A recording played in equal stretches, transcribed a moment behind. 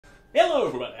Hello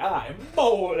everybody, I'm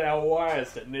Moldy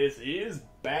and this is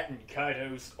Baten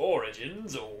Kaitos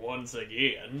Origins once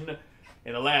again.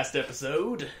 In the last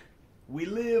episode, we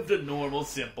lived a normal,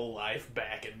 simple life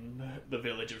back in the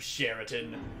village of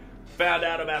Sheraton. Found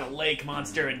out about a lake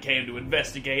monster and came to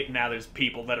investigate, and now there's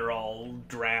people that are all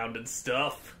drowned and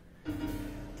stuff.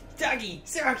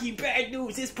 Sorry, bad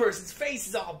news. This person's face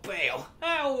is all pale.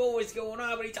 I don't know what's going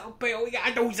on, but he's all pale. We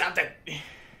gotta do something.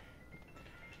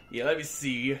 Yeah, let me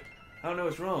see. I don't know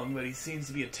what's wrong, but he seems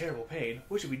to be in terrible pain.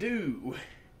 What should we do?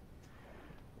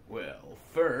 Well,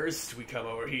 first we come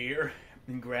over here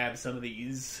and grab some of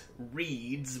these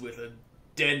reeds with a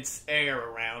dense air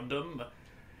around them.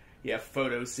 Yeah,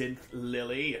 photosynth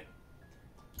lily.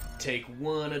 Take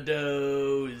one of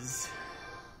those.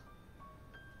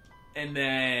 And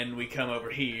then we come over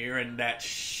here, and that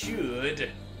should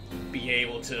be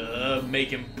able to make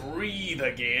him breathe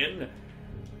again.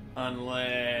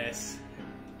 Unless...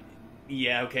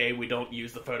 yeah, okay, we don't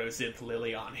use the photosynth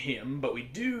lily on him, but we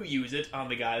do use it on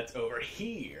the guy that's over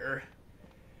here.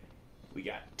 We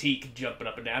got Teak jumping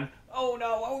up and down. Oh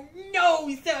no,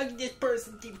 this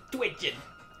person keeps twitching.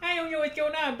 I don't know what's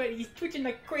going on, but he's twitching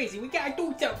like crazy. We gotta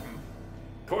do something.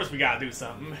 Of course we gotta do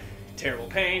something. Terrible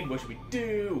pain, what should we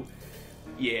do?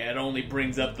 Yeah, it only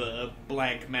brings up the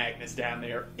blank Magnus down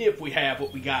there if we have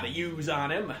what we gotta use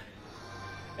on him.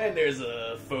 And there's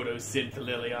a photosynth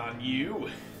lily on you.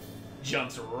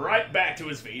 Jumps right back to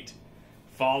his feet.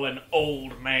 Fallen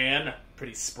old man.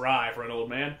 Pretty spry for an old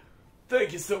man.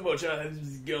 Thank you so much. I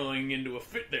was going into a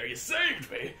fit there. You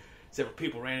saved me. Several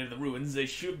people ran into the ruins. They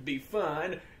should be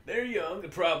fine. They're young. The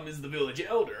problem is the village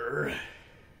elder.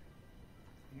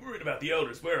 I'm worried about the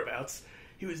elder's whereabouts.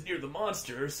 He was near the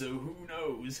monster, so who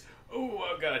knows? Oh,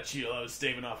 I've gotta chill. I was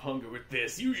staving off hunger with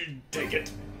this. You should take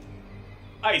it.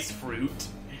 Ice fruit.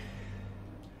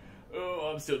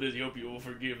 Oh, I'm still dizzy. Hope you will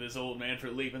forgive this old man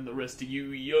for leaving the rest of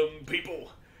you young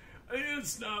people.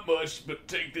 It's not much, but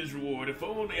take this reward. If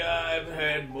only I've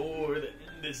had more than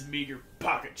this meager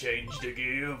pocket change to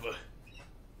give.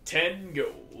 10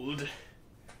 gold.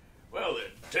 Well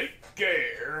then, take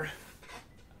care.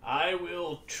 I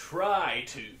will try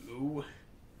to.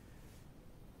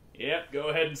 Yep, go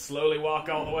ahead and slowly walk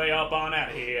all the way up on out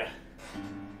of here.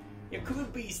 There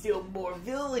could be still more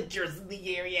villagers in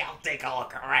the area. I'll take a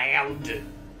look around.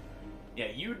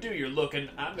 Yeah, you do your looking.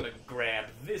 I'm gonna grab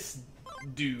this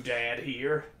doodad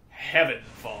here.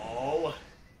 Heavenfall.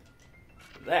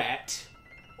 That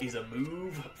is a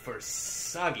move for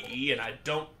Suggy, and I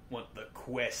don't want the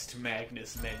Quest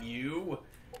Magnus menu.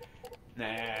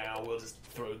 Now, we'll just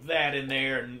throw that in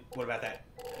there, and what about that?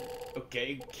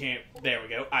 Okay, can't... there we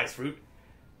go. Ice Fruit.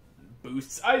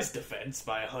 Boosts ice defense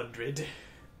by 100.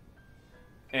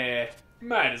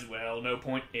 Might as well. No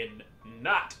point in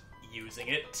not using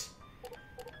it.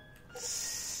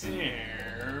 So...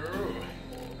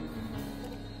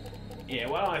 yeah,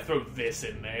 why don't I throw this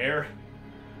in there?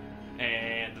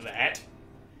 And that.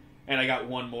 And I got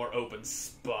one more open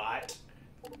spot.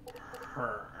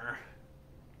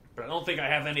 But I don't think I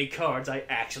have any cards I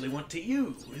actually want to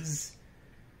use.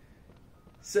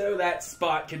 So that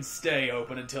spot can stay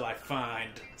open until I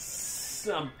find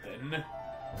something.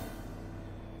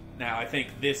 Now, I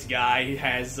think this guy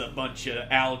has a bunch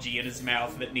of algae in his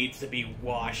mouth that needs to be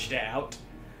washed out.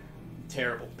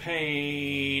 Terrible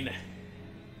pain.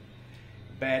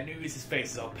 Bad news, his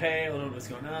face is all pale. I don't know what's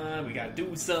going on. We gotta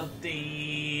do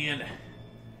something.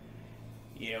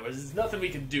 Yeah, there's nothing we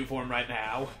can do for him right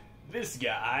now. This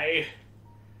guy...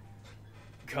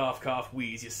 cough, cough,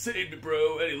 wheeze. You saved me,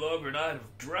 bro. Any longer and I'd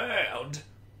have drowned.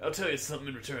 I'll tell you something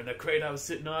in return. That crate I was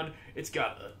sitting on, it's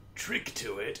got a trick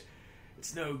to it.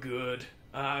 It's no good.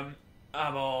 I'm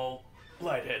all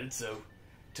lightheaded, so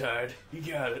tired. You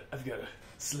got it. I've got to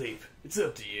sleep. It's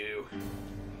up to you.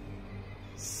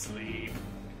 Sleep.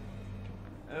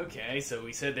 Okay, so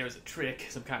we said there was a trick,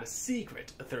 some kind of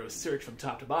secret. A thorough search from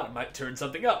top to bottom might turn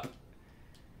something up.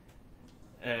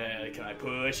 Can I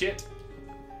push it?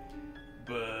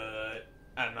 But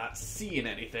I'm not seeing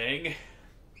anything.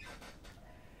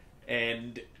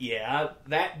 And yeah,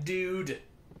 that dude,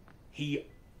 he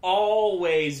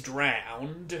always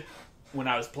drowned when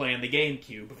I was playing the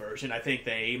GameCube version. I think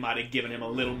they might have given him a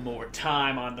little more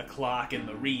time on the clock in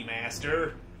the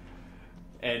remaster.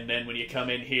 And then when you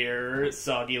come in here,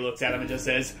 Soggy looks at him and just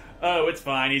says, oh, it's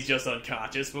fine, he's just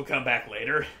unconscious, we'll come back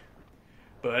later.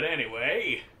 But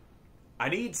anyway, I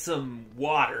need some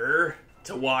water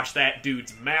to wash that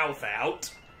dude's mouth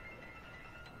out.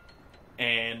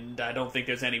 And I don't think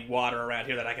there's any water around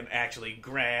here that I can actually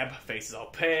grab. Face is all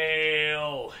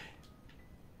pale.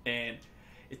 And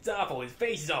It's awful. His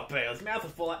face is all pale. His mouth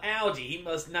is full of algae. He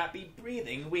must not be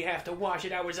breathing. We have to wash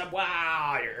it out with some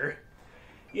water.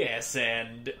 Yes,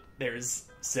 and there's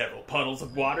several puddles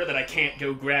of water that I can't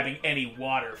go grabbing any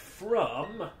water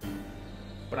from.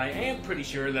 But I am pretty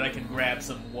sure that I can grab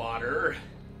some water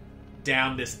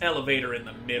down this elevator in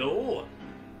the middle,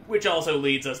 which also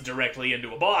leads us directly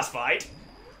into a boss fight.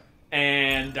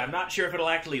 And I'm not sure if it'll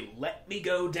actually let me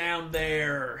go down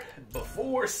there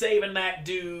before saving that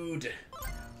dude,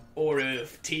 or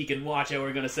if Teak and Watcho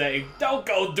are gonna say, "Don't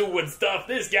go doing stuff,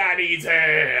 this guy needs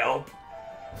help."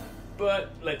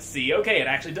 But let's see. Okay, it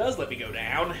actually does let me go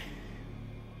down.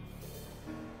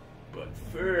 But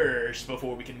first,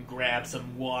 before we can grab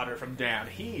some water from down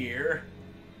here,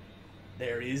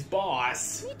 there is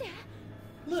Boss.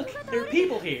 Look, there are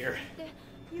people here.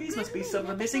 These must be some of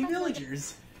the missing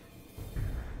villagers.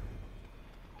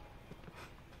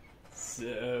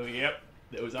 So, yep,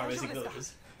 those are missing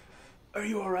villagers. Are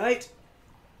you alright?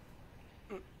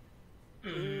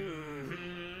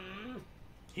 Mm-hmm.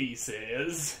 He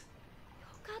says.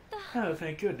 Oh,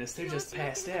 thank goodness, they're just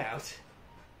passed out.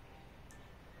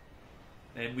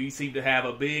 And we seem to have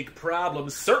a big problem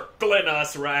circling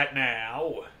us right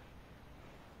now.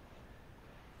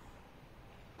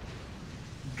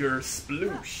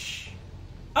 Gersploosh.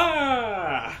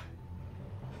 Ah!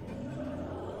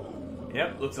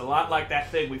 Yep, looks a lot like that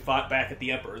thing we fought back at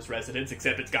the Emperor's residence,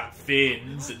 except it's got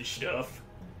fins and stuff.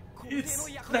 It's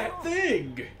that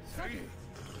thing!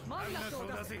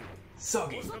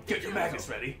 Soggy, get your Magnus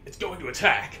ready. It's going to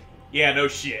attack. Yeah, no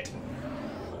shit.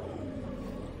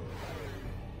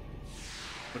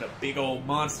 When a big old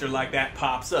monster like that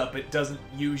pops up, it doesn't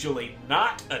usually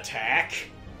not attack.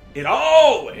 It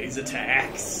always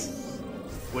attacks.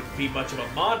 Wouldn't be much of a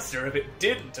monster if it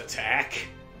didn't attack.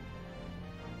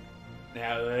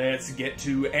 Now let's get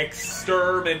to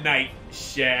exterminate,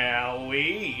 shall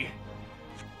we?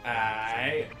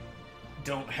 I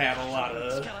don't have a lot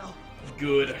of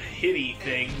good hitty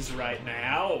things right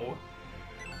now.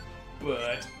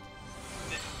 But,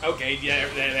 okay, yeah,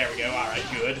 there we go, alright,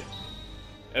 good.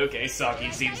 Okay,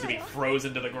 Saki seems to be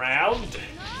frozen to the ground.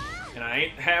 And I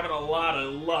ain't having a lot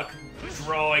of luck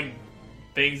drawing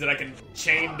things that I can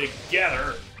chain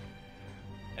together.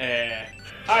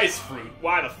 Ice fruit,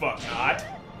 why the fuck not?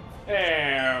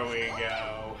 There we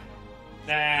go.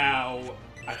 Now,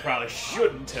 I probably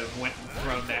shouldn't have went and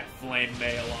thrown that flame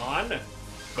mail on,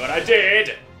 but I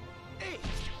did.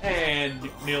 And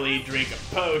Millie drink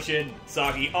a potion.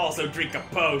 Saki also drink a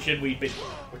potion.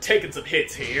 We're taking some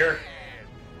hits here.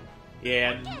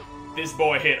 Yeah, and this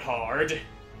boy hit hard.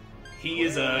 He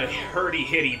is a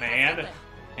hurdy-hitty man,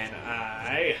 and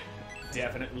I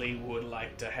definitely would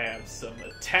like to have some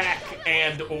attack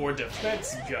and or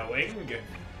defense going.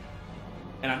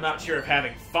 And I'm not sure if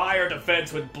having fire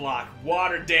defense would block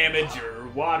water damage or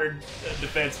water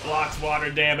defense blocks water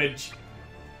damage.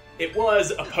 It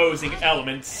was opposing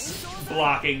elements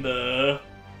blocking the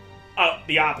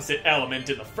opposite element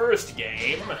in the first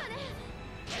game.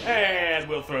 And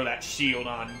we'll throw that shield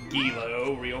on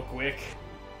Gilo real quick.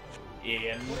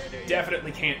 And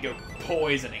definitely can't go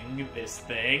poisoning this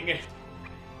thing.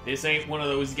 This ain't one of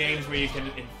those games where you can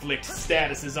inflict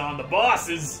statuses on the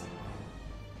bosses.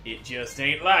 It just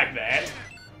ain't like that.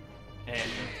 And,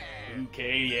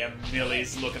 okay, yeah,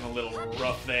 Millie's looking a little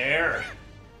rough there.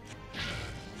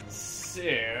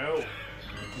 So,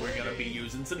 we're gonna be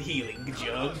using some healing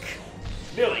junk.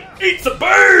 Millie, eat some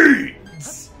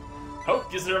beans!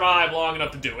 Hope you survive long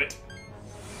enough to do it.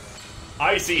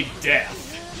 Icy Death.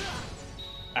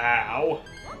 Ow.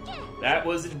 That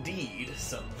was indeed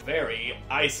some very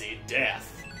icy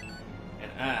death.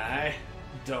 And I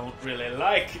don't really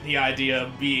like the idea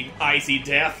of being icy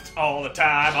deathed all the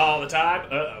time.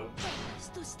 Uh-oh.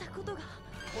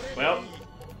 Well,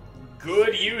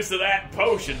 good use of that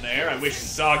potion there. I wish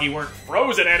Soggy weren't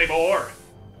frozen anymore.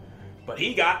 But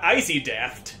he got icy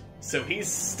deathed, so he's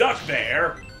stuck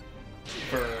there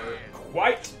for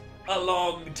quite a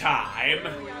long time.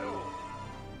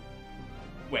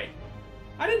 Wait,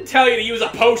 I didn't tell you to use a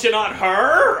potion on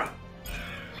her!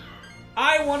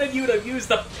 I wanted you to use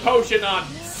the potion on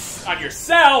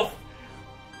yourself,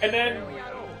 and then,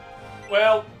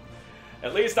 well,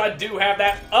 at least I do have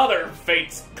that other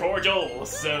Fate's Cordial,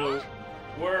 so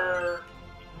we're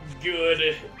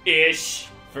good-ish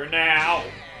for now.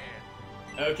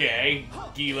 Okay,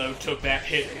 Gilo took that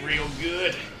hit real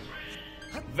good.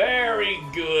 Very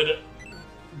good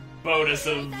bonus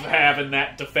of having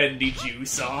that Defendi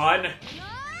juice on.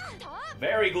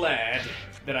 Very glad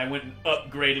that I went and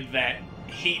upgraded that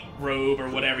heat robe or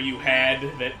whatever you had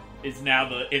that is now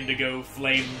the indigo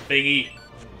flame thingy.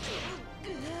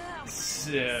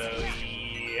 So,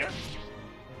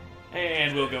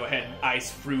 And we'll go ahead and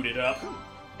ice fruit it up.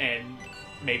 And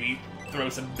maybe throw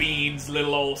some beans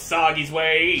little old Soggy's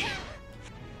way.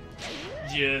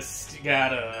 Just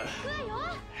gotta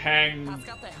hang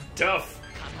tough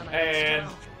and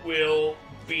we'll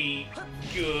be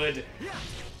good.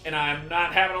 And I'm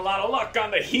not having a lot of luck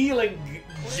on the healing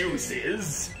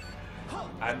juices.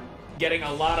 I'm getting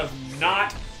a lot of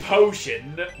not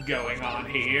potion going on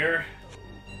here.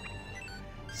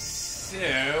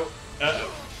 So,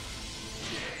 uh-oh.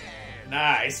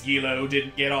 Nice, Gilo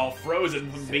didn't get all frozen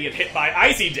from being hit by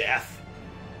icy death.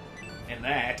 And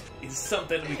that is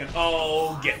something we can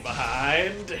all get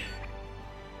behind.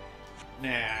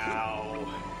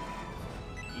 Now,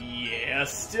 yeah,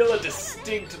 still a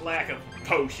distinct lack of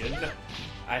potion.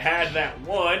 I had that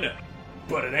one,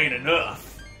 but it ain't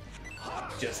enough.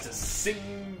 Just a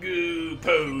single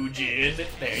potion.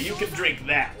 There, you can drink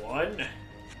that one.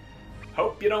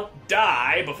 Hope you don't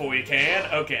die before you can.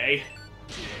 Okay.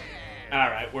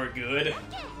 Alright, we're good.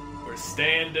 We're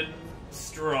standing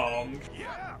strong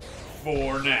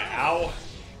for now.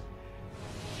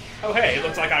 Oh hey, it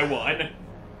looks like I won.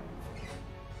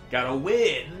 Gotta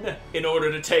win in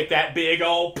order to take that big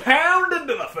old pound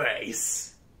into the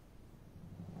face.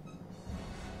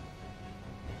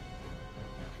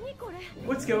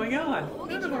 What's going on?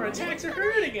 None of our attacks are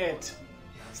hurting it.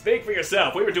 Speak for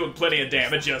yourself. We were doing plenty of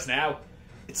damage just now.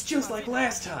 It's just like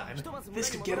last time. This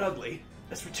could get ugly.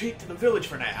 Let's retreat to the village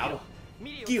for now.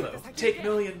 Gilo, take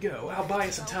Millie and go. I'll buy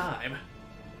you some time.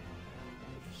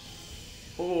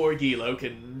 Or Gilo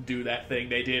can do that thing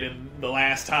they did in the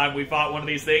last time we fought one of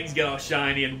these things, get all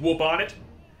shiny and whoop on it.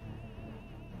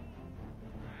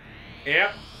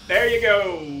 Yep, there you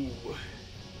go.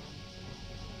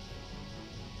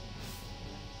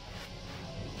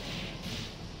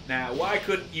 Now, why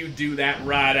couldn't you do that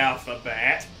right off the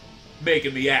bat?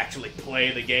 Making me actually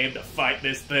play the game to fight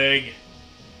this thing.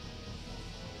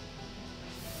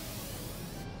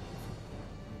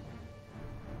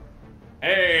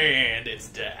 And it's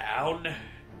down.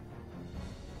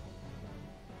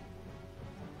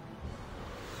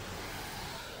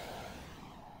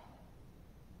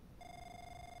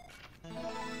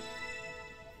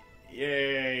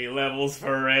 Yay, levels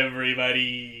for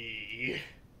everybody.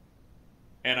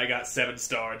 And I got 7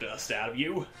 Stardust out of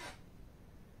you.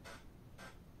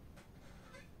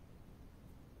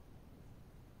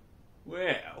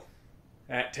 Well,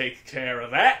 that takes care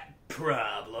of that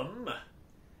problem.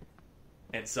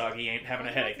 And Soggy ain't having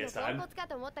a headache this time.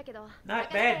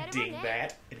 Not bad,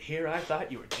 Dingbat. And here I thought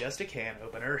you were just a can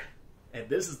opener. And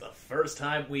this is the first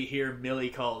time we hear Millie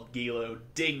called Gilo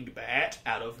Dingbat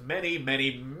out of many,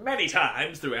 many, many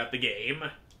times throughout the game.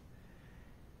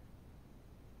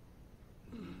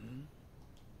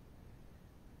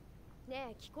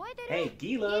 Hey,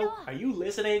 Gilo, are you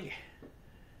listening?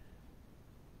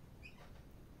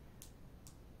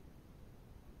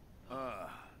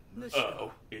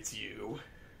 Uh-oh, it's you.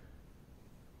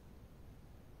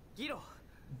 Gilo,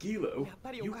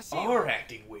 you are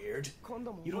acting weird.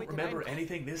 You don't remember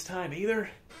anything this time either?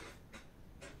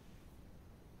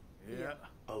 Yeah.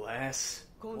 Alas,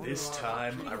 this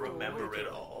time I remember it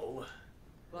all.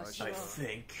 I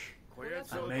think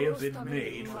I may have been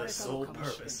made for the sole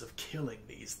purpose of killing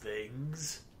these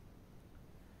things.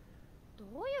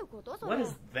 What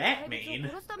does that mean?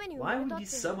 Why would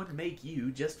someone make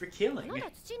you just for killing?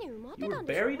 You were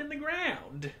buried in the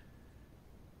ground.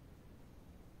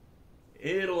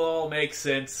 It'll all make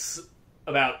sense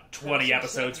about 20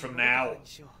 episodes from now.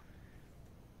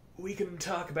 We can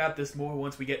talk about this more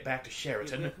once we get back to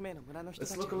Sheraton.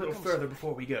 Let's look a little further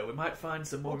before we go. We might find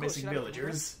some more missing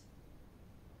villagers.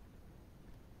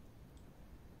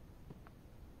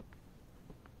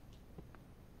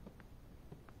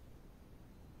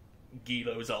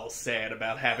 Gilo's all sad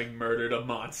about having murdered a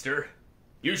monster.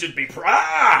 You should be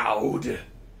proud!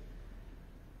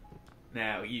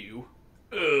 Now you...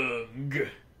 Ugh.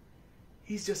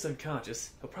 He's just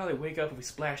unconscious. He'll probably wake up if we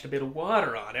splashed a bit of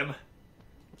water on him.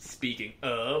 Speaking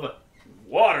of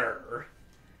water,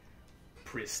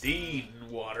 pristine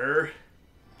water.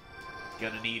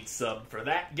 Gonna need some for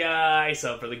that guy,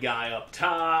 some for the guy up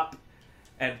top,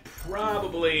 and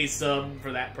probably some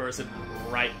for that person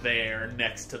right there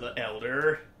next to the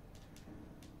elder.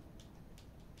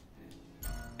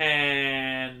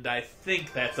 And I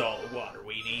think that's all the water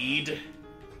we need.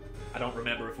 I don't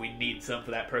remember if we need some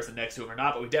for that person next to him or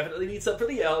not, but we definitely need some for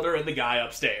the elder and the guy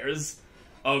upstairs.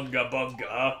 Unga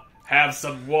bunga, have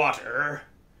some water.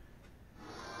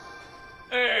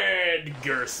 And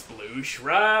gersploosh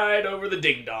right over the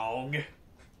ding-dong.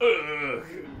 Ugh.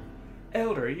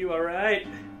 Elder, you alright?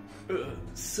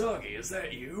 Soggy, is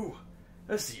that you?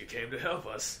 I see you came to help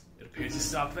us. It appears you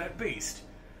stopped that beast.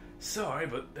 Sorry,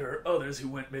 but there are others who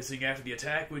went missing after the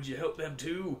attack. Would you help them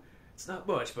too? It's not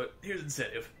much, but here's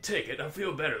incentive. Take it. I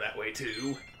feel better that way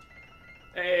too.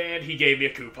 And he gave me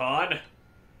a coupon.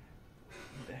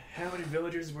 How many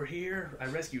villagers were here? I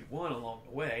rescued one along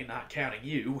the way, not counting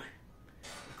you.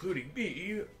 Including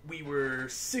me, we were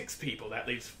 6 people. That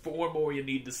leaves 4 more you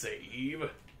need to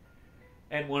save.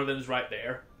 And one of them is right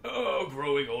there. Oh,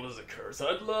 growing old is a curse.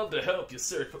 I'd love to help you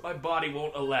search, but my body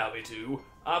won't allow me to.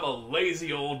 I'm a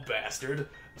lazy old bastard.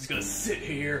 I'm just gonna sit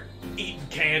here, eating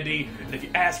candy, and if you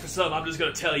ask for some, I'm just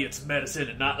gonna tell you it's medicine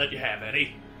and not let you have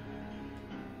any.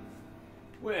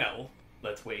 Well,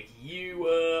 let's wake you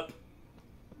up.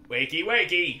 Wakey,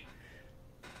 wakey!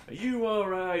 Are you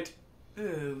alright?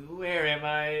 Where am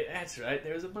I? That's right,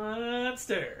 there's a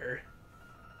monster.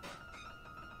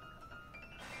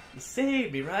 You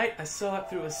saved me, right? I saw it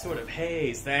through a sort of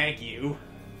haze, thank you.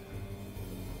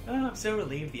 Oh, I'm so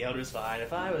relieved the elder's fine.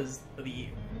 If I was the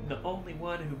only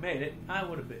one who made it, I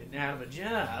would have been out of a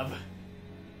job.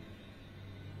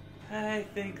 I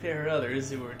think there are others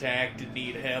who were attacked and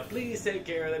need help. Please take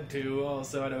care of them too.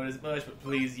 Also, I don't as much, but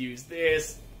please use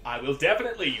this. I will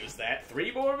definitely use that.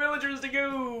 3 more villagers to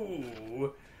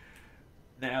go.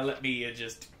 Now let me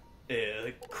just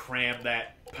cram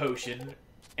that potion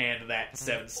and that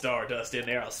 7 stardust in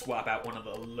there. I'll swap out one of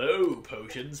the low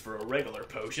potions for a regular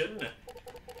potion.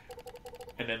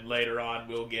 And then later on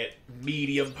we'll get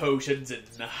medium potions and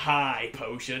high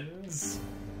potions.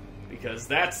 Because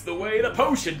that's the way the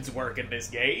potions work in this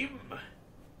game.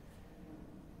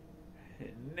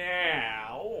 And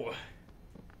now,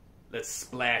 let's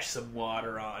splash some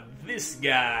water on this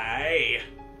guy.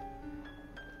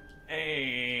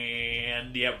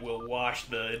 And, yep, we'll wash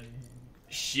the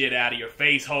shit out of your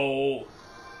face hole.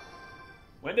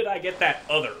 When did I get that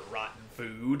other rotten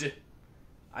food?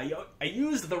 I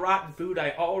used the rotten food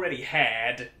I already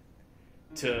had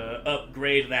to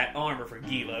upgrade that armor for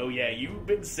Gilo. Yeah, you've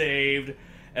been saved.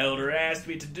 Elder asked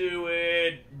me to do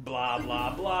it. Blah,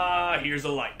 blah, blah. Here's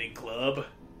a lightning club.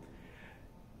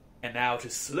 And now to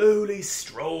slowly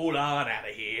stroll on out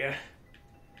of here.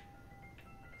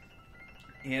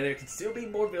 Yeah, there can still be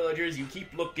more villagers. You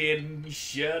keep looking.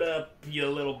 Shut up, you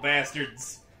little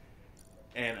bastards.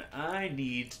 And I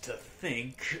need to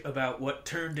think about what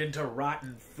turned into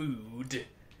rotten food.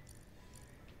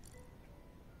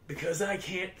 Because I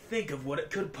can't think of what it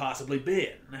could possibly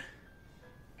been.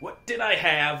 What did I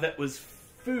have that was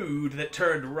food that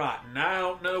turned rotten? I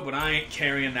don't know, but I ain't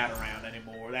carrying that around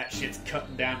anymore. That shit's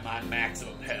cutting down my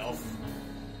maximum health.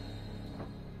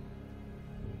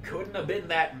 Couldn't have been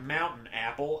that mountain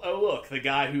apple. Oh look, the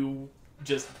guy who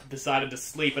just decided to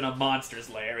sleep in a monster's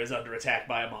lair is under attack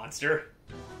by a monster.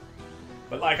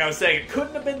 But like I was saying, it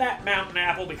couldn't have been that mountain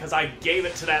apple because I gave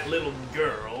it to that little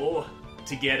girl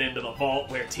to get into the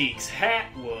vault where Teek's hat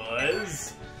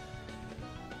was.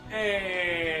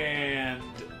 And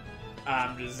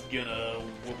I'm just gonna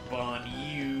whoop on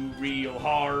you real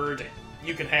hard.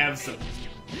 You can have some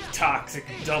toxic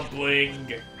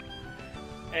dumpling.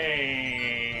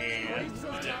 And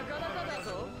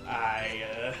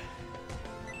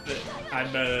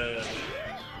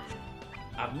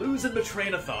I'm losing the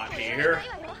train of thought here.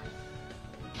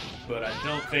 But I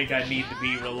don't think I need to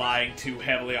be relying too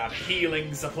heavily on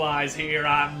healing supplies here.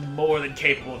 I'm more than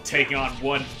capable of taking on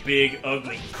one big,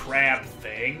 ugly crab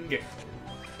thing.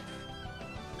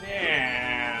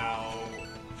 Now,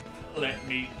 let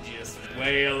me just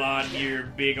wail on your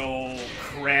big old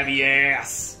crabby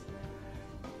ass.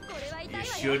 You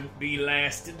shouldn't be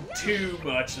lasting too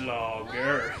much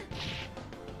longer.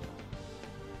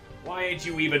 Why ain't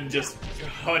you even just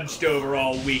hunched over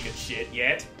all weak and shit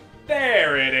yet?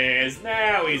 There it is!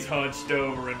 Now he's hunched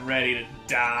over and ready to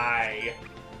die.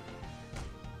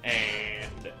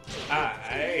 And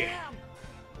okay,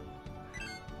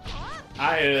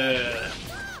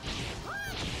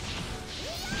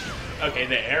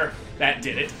 there. That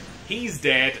did it. He's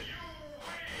dead.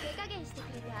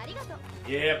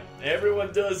 Yep,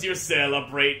 everyone does your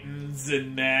celebratings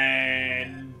and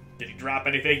then... Did he drop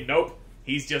anything? Nope.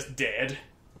 He's just dead.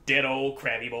 Dead old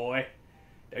crabby boy.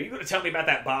 Are you going to tell me about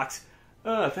that box?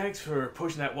 Thanks for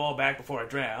pushing that wall back before I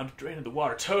drowned. Draining the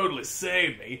water totally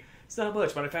saved me. It's not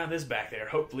much, but I found this back there.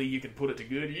 Hopefully you can put it to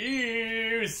good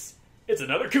use. It's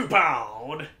another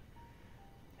coupon.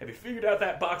 Have you figured out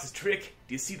that box's trick?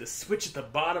 Do you see the switch at the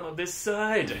bottom of this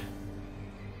side?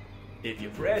 If you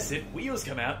press it, wheels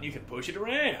come out and you can push it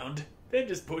around. Then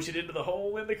just push it into the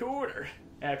hole in the corner.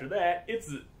 After that,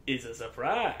 it's a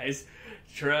surprise.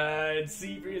 Try and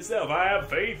see for yourself. I have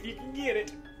faith you can get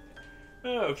it.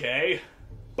 Okay.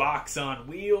 Box on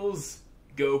wheels.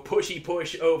 go pushy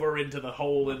push over into the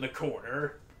hole in the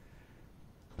corner.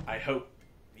 I hope...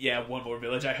 Yeah, one more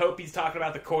village. I hope he's talking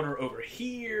about the corner over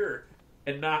here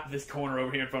and not this corner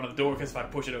over here in front of the door, because if I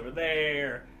push it over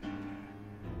there...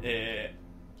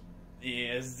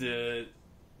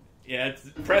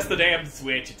 press the damn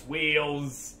switch. It's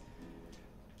wheels.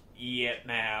 Yeah,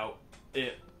 now.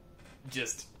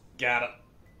 Just gotta...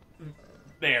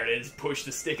 There it is. Push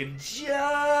the stick in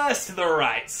just the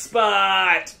right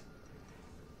spot.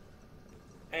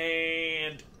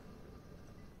 And...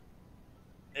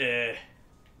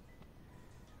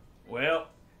 well,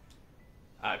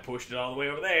 I pushed it all the way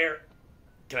over there.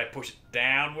 Can I push it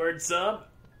downward some?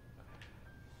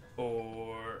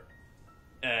 Or...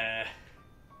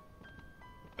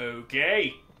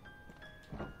 okay.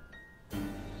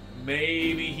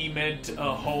 Maybe he meant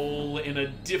a hole in a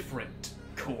different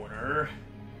corner.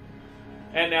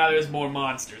 And now there's more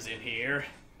monsters in here.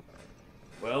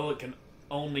 Well, it can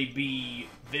only be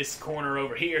this corner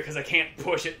over here because I can't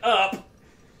push it up.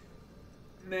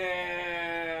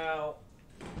 Now...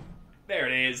 there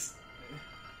it is.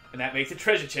 And that makes a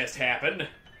treasure chest happen.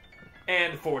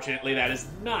 And fortunately that is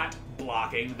not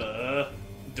blocking the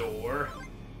door.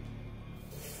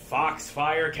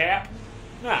 Foxfire cap?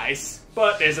 Nice.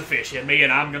 But there's a fish in me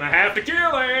and I'm gonna have to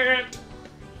kill it!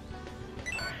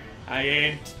 I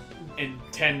ain't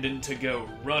intending to go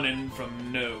running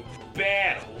from no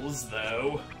battles,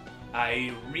 though.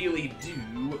 I really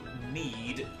do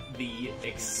need the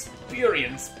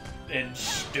experience and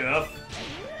stuff.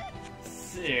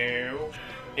 So,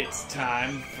 it's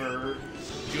time for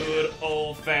good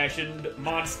old-fashioned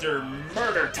monster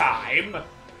murder time.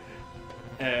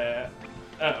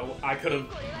 Uh-oh, I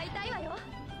could've...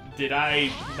 Did I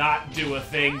not do a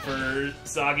thing for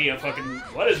Soggy? A fucking...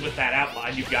 What is with that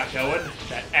outline you've got going?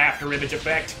 That after-image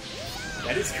effect?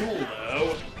 That is cool,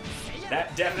 though.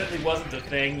 That definitely wasn't a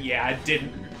thing. Yeah, I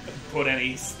didn't put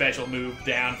any special move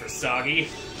down for Soggy.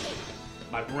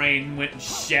 My brain went and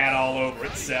shat all over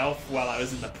itself while I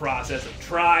was in the process of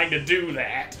trying to do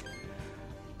that.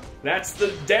 That's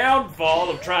the downfall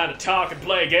of trying to talk and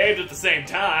play games at the same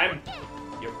time.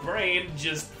 Your brain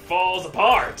just falls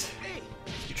apart.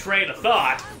 Your train of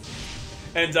thought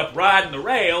ends up riding the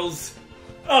rails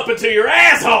up into your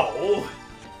asshole.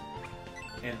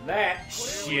 And that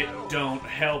shit don't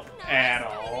help at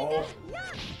all.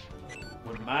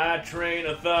 When my train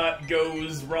of thought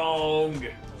goes wrong,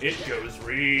 it goes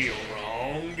real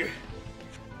wrong.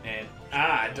 And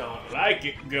I don't like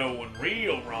it going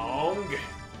real wrong.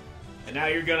 And now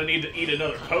you're gonna need to eat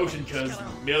another potion because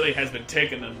Millie has been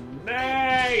taking a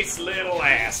nice little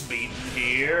ass beating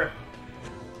here.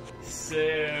 So,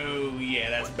 yeah,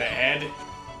 that's bad.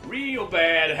 Real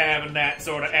bad having that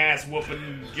sort of ass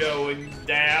whooping going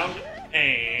down.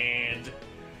 And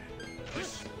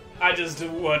I just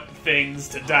want things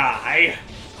to die.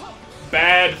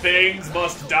 Bad things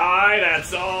must die.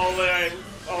 That's all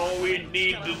we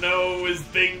need to know is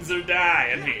things are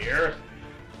dying here.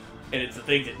 And it's the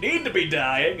things that need to be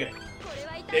dying,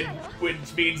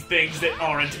 which means things that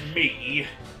aren't me.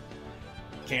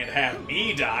 Can't have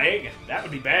me dying. That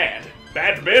would be bad.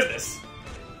 Bad for business.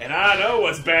 And I know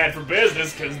what's bad for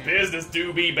business, because business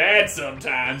do be bad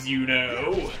sometimes, you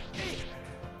know.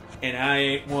 And I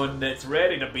ain't one that's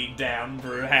ready to be down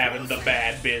for having the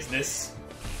bad business.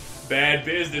 Bad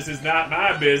business is not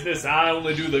my business. I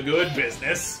only do the good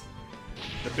business.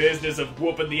 The business of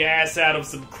whooping the ass out of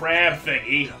some crab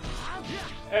thingy.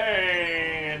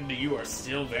 And you are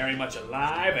still very much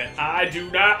alive, and I do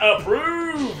not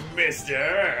approve,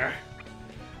 mister.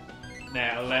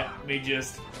 Now let me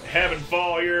just heaven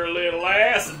fall your little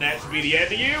ass, and that should be the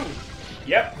end of you.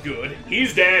 Yep, good.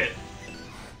 He's dead.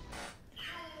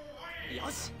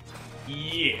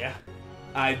 Yeah,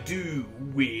 I do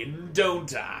win,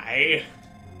 don't I?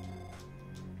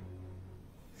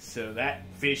 So that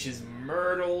fish is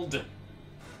myrtled.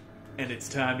 And it's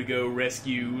time to go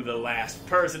rescue the last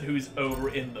person who's over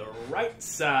in the right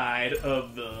side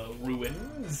of the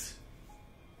ruins.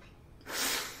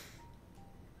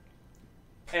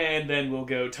 And then we'll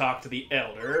go talk to the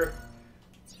elder.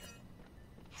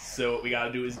 So what we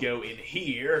gotta do is go in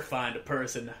here, find a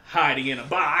person hiding in a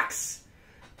box.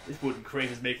 This wooden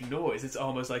crate is making noise. It's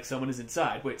almost like someone is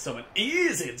inside. Wait, someone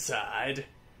is inside?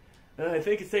 I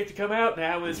think it's safe to come out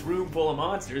now in this room full of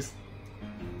monsters.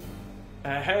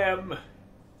 Ahem.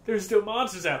 There's still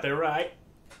monsters out there, right?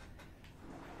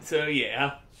 So,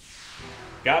 yeah.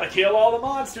 Gotta kill all the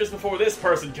monsters before this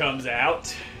person comes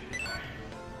out.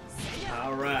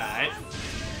 Alright.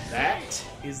 That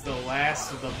is the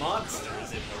last of the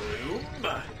monsters in the room.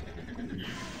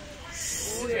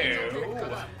 So...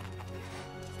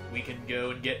 we can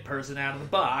go and get person out of the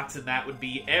box, and that would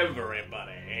be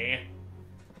everybody.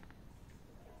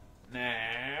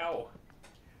 Now,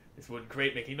 this wooden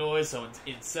crate making noise. Someone's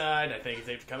inside. I think it's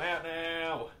safe to come out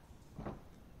now.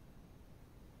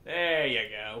 There you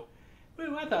go.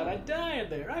 Ooh, I thought I'd die in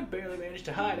there. I barely managed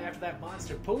to hide after that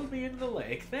monster pulled me into the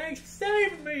lake. Thanks for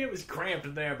saving me. It was cramped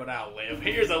in there, but I'll live.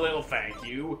 Here's a little thank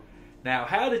you. Now,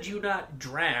 how did you not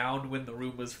drown when the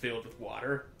room was filled with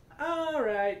water?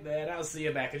 Alright, then. I'll see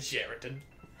you back in Sheraton.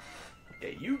 Yeah,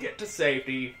 you get to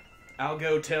safety. I'll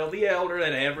go tell the elder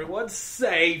that everyone's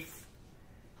safe.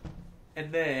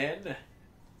 And then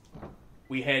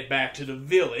we head back to the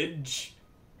village.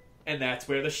 And that's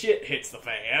where the shit hits the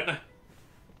fan.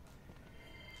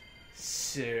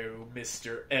 So,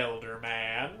 Mr.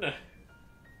 Elderman,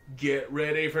 get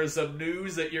ready for some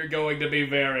news that you're going to be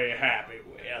very happy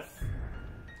with.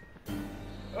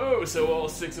 Oh, so all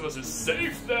 6 of us are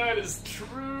safe? That is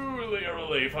truly a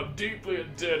relief. I'm deeply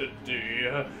indebted to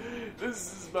you.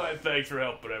 This is my thanks for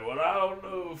helping everyone. I don't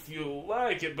know if you'll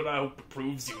like it, but I hope it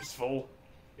proves useful.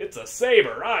 It's a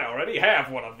saber. I already have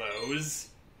one of those.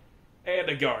 And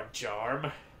a guard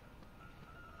charm.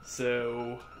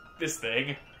 So, this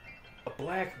thing. A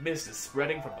black mist is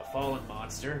spreading from the fallen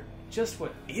monster. Just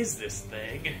what is this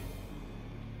thing?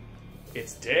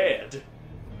 It's dead.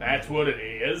 That's what it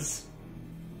is.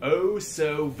 Oh,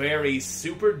 so very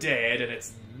super dead, and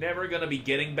it's never gonna be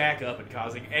getting back up and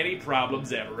causing any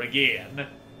problems ever again.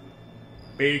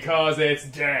 Because it's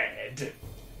dead.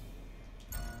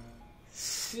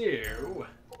 So,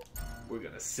 we're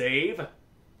gonna save,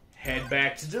 head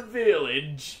back to the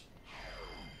village,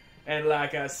 and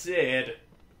like I said,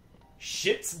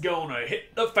 shit's gonna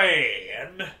hit the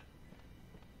fan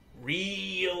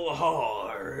real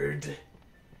hard.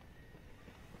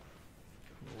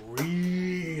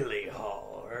 Really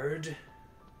hard.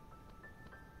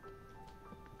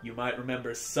 You might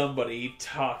remember somebody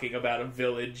talking about a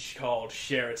village called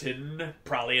Sheraton,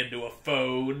 probably into a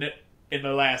phone in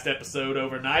the last episode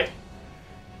overnight.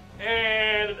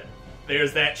 And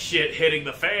there's that shit hitting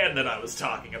the fan that I was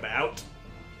talking about.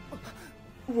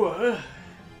 What?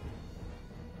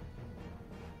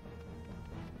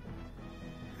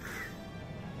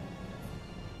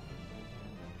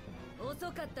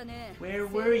 Where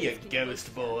were you,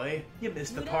 ghost boy? You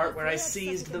missed the part where I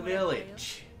seized the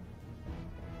village.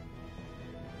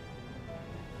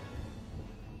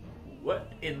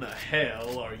 What in the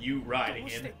hell are you riding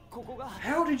in?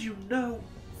 How did you know?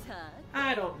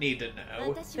 I don't need to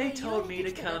know. They told me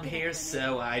to come here,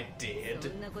 so I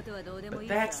did. But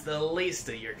that's the least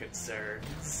of your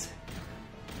concerns.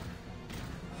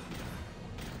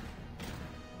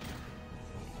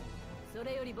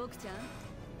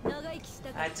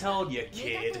 I told you,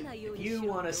 kid, if you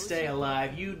want to stay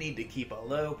alive, you need to keep a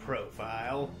low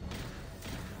profile.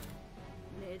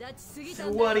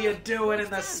 So what are you doing in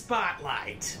the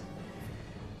spotlight?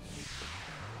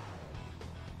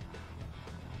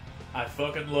 I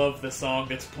fucking love the song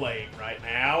that's playing right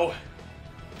now.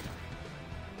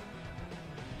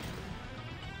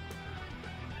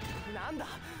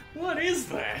 What is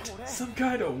that? Some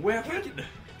kind of weapon?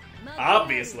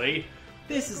 Obviously.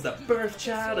 This is the birth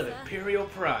child of Imperial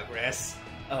Progress,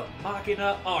 a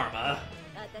Machina Arma.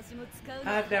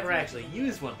 I've never actually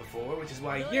used one before, which is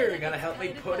why you're gonna help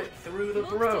me put it through the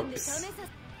ropes.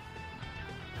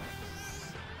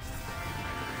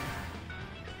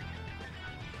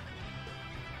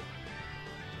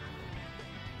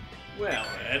 Well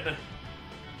then,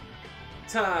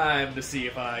 time to see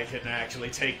if I can actually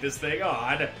take this thing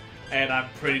on. And I'm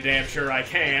pretty damn sure I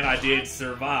can. I did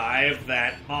survive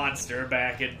that monster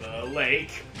back in the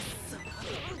lake.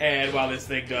 And while this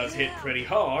thing does hit pretty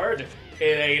hard, it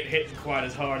ain't hitting quite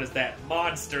as hard as that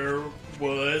monster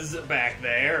was back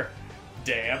there.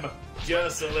 Damn.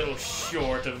 Just a little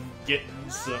short of getting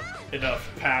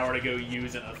enough power to go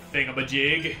using a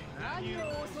thingamajig.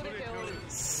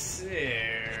 So,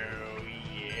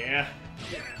 yeah.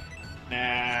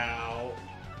 Now,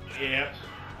 yep,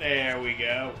 there we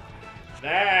go.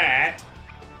 That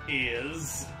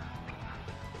is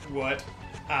what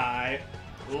I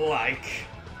like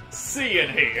seeing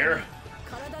here.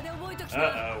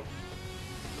 Uh-oh.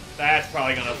 That's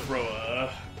probably gonna throw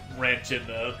a wrench in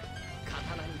the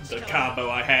combo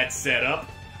I had set up.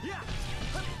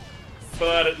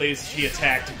 But at least she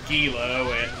attacked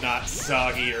Gilo and not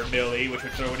Soggy or Millie, which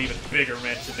would throw an even bigger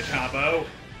wrench in the combo.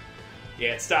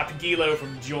 Yeah, it stopped Gilo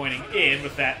from joining in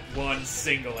with that one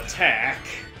single attack.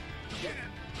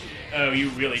 Oh, you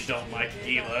really don't like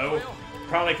Gilo.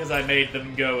 Probably because I made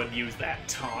them go and use that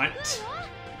taunt.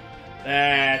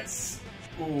 That's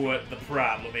what the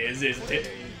problem is, isn't it?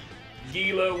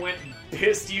 Gila went and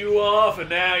pissed you off, and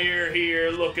now you're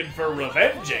here looking for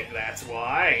revenging, that's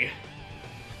why.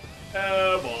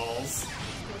 Oh, balls.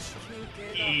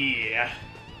 Yeah.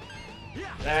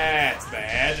 That's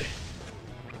bad.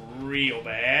 Real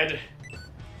bad.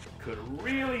 Could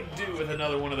really do with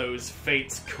another one of those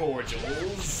Fate's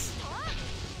cordials.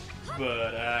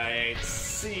 But I ain't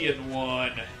seeing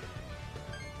one.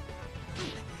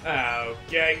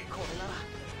 Okay.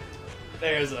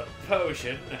 There's a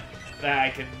potion.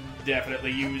 I can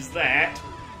definitely use that.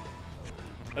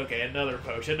 Okay, another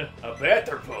potion. A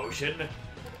better potion.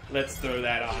 Let's throw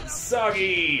that on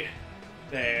Soggy.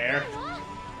 There.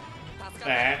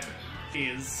 That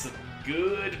is some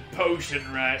good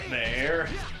potion right there.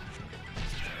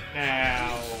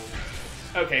 Now...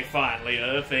 Okay, finally,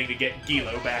 a thing to get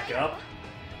Gilo back up.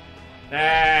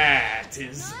 That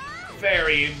is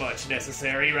very much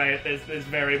necessary right at this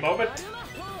very moment.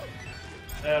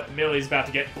 Millie's about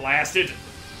to get blasted.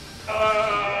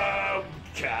 Oh,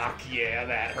 cock, yeah,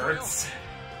 that hurts.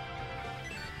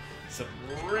 Some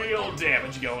real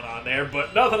damage going on there,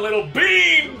 but nothing little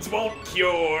beans won't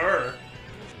cure.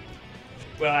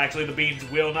 Well, actually, the beans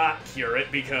will not cure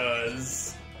it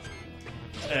because...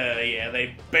 yeah,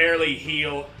 they barely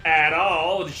heal at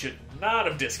all. Should not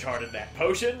have discarded that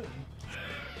potion.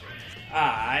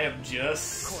 I am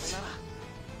just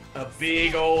a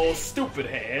big old stupid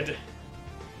head.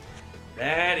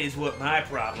 That is what my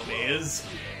problem is.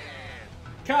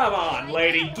 Come on,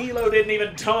 lady. Gilo didn't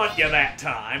even taunt you that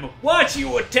time. What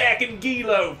you attacking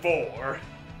Gilo for?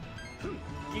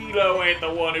 Gilo ain't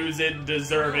the one who's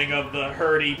deserving of the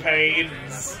hurty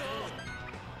pains.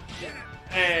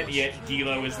 And yet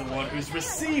Gilo is the one who's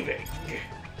receiving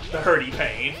the hurty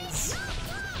pains.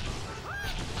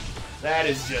 That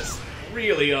is just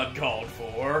really uncalled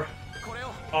for.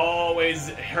 Always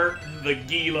hurting the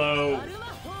Gilo.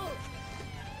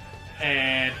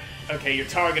 And, okay, you're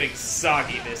targeting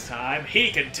Soggy this time. He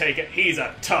can take it. He's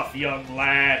a tough young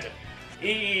lad.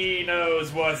 He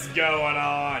knows what's going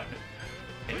on.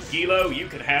 And Gilo, you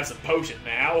can have some potion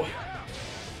now.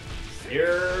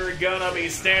 You're gonna be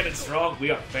standing strong.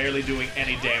 We are barely doing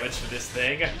any damage to this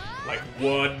thing. Like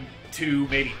 1, 2,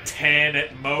 maybe 10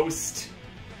 at most.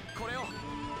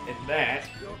 And that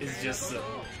is just some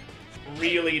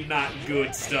really not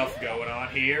good stuff going on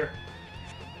here.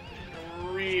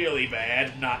 Really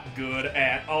bad, not good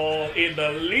at all in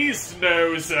the least,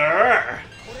 no sir.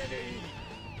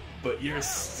 But you're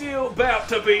still about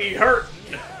to be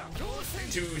hurting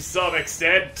to some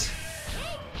extent.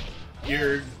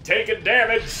 You're taking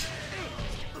damage.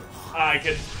 I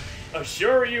can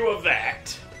assure you of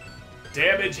that.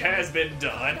 Damage has been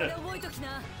done.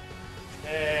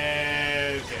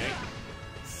 Okay.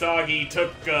 Soggy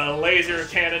took a laser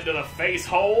cannon to the face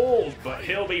hole, but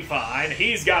he'll be fine.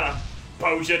 He's got a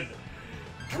potion.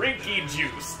 Drinky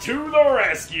juice to the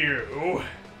rescue.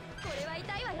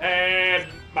 And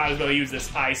might as well use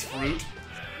this ice fruit.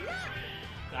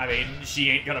 I mean, she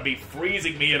ain't gonna be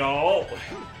freezing me at all.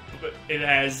 But it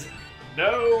has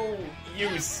no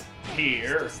use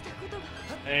here.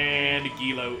 And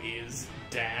Gilo is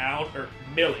down, or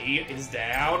Millie is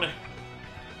down.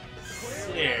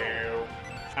 So,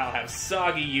 I'll have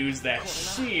Soggy use that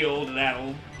shield.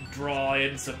 That'll draw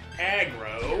in some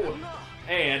aggro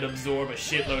and absorb a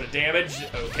shitload of damage.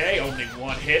 Okay, only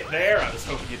one hit there. I was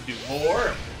hoping you'd do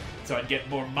more, so I'd get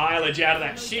more mileage out of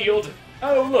that shield.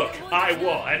 Oh, look, I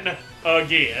won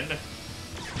again.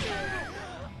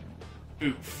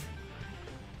 Oof.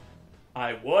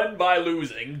 I won by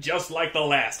losing, just like the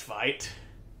last fight.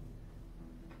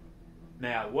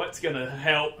 Now, what's gonna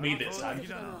help me this time?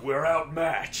 We're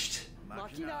outmatched.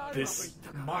 This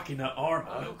Machina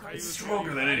armor is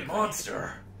stronger than any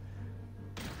monster.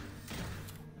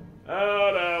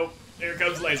 Oh no, here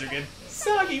comes Laserkin.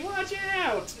 Soggy, watch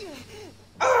out!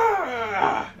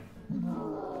 Ah!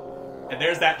 And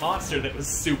there's that monster that was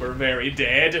super very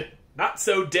dead. Not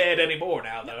so dead anymore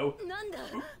now, though.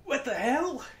 What the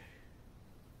hell?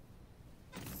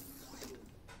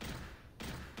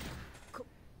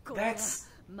 That's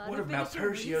one of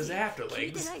Malpercio's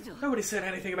afterlings. Nobody said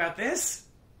anything about this.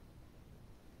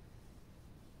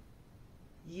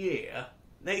 Yeah,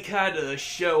 they kinda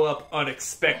show up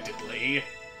unexpectedly.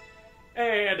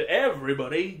 And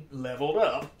everybody leveled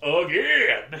up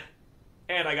again.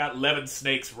 And I got 11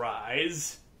 Snakes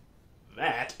Rise.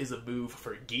 That is a move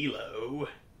for Gilo.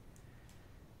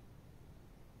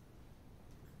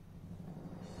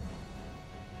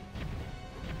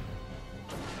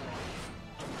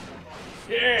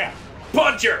 Yeah!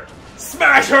 Punch her!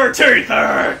 Smash her teeth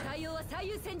in!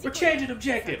 We're changing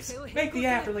objectives. Make the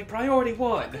afterlink priority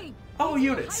 1. All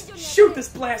units, shoot this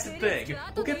blasted thing.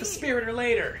 We'll get the Spiritor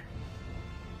later.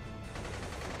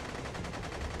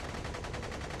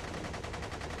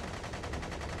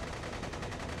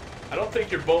 I don't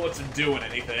think your bullets are doing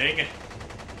anything.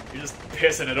 You're just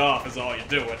pissing it off is all you're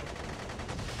doing.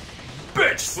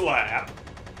 Bitch slap!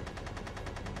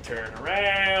 Turn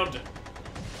around.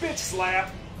 Bitch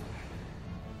slap.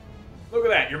 Look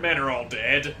at that, your men are all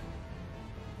dead.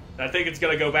 I think it's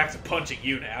gonna go back to punching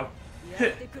you now.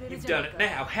 You've done it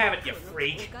now, haven't you,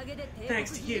 freak?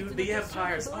 Thanks to you, the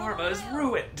Empire's armor is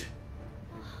ruined.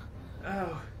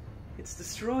 Oh, it's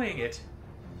destroying it.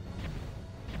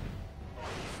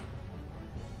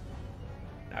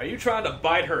 Now, are you trying to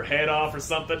bite her head off or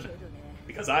something?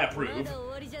 Because I approve.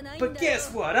 But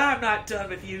guess what? I'm not done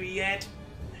with you yet.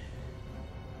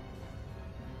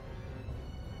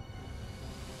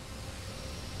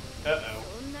 Uh-oh.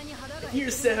 If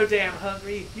you're so damn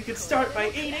hungry, you can start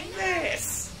by eating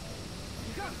this!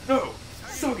 No!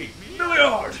 Sugi!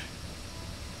 Milliard!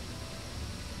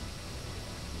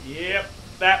 Yep,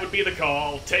 that would be the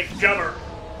call. Take cover!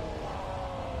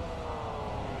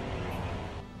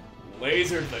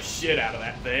 Lasered the shit out of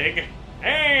that thing,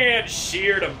 and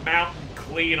sheared a mountain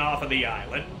clean off of the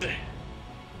island.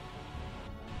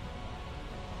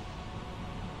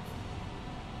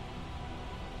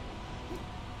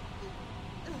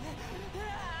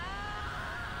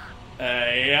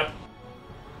 Yep.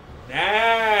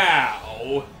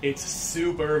 Now, it's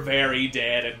super very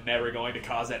dead and never going to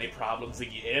cause any problems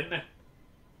again.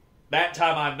 That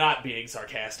time I'm not being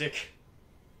sarcastic.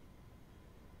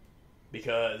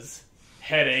 Because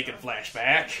headache and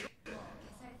flashback.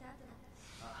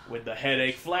 When the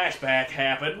headache flashback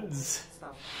happens,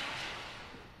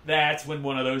 that's when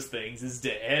one of those things is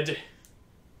dead.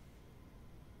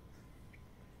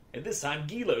 And this time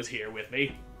Gilo's here with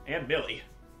me, and Millie.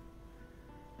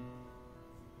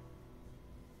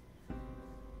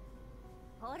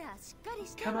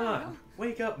 Come on,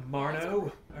 wake up,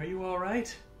 Marno. Are you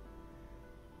alright?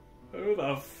 Who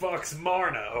the fuck's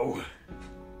Marno?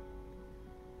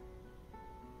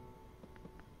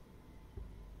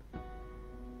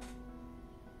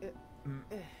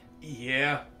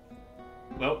 Yeah.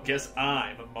 Well, guess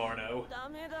I'm Marno.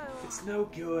 It's no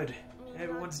good.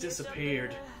 Everyone's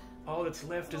disappeared. All that's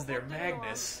left is their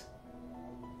Magnus.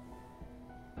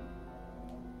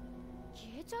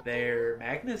 Their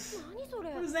Magnus?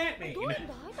 What does that mean?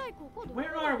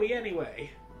 Where are we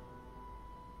anyway?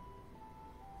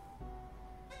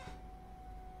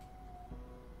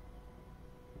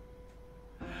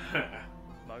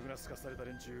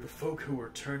 The folk who were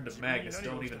turned to Magnus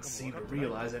don't even seem to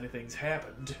realize anything's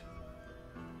happened.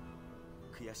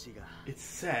 It's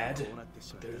sad, but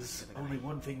there's only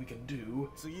one thing we can do,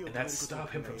 and that's stop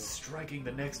him from striking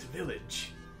the next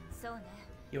village.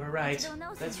 You're right.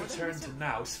 Let's return to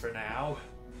Naus for now.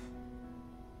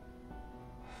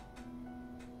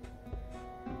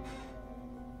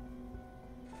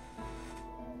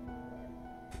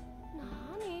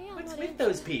 What's with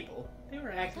those people? They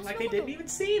were acting like they didn't even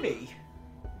see me.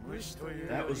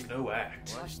 That was no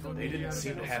act. They didn't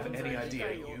seem to have any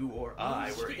idea you or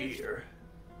I were here.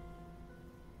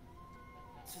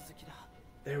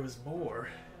 There was more.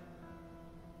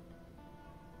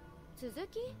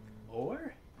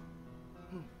 More?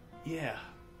 Yeah,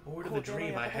 more to the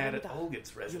dream I had at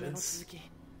Olgin's residence.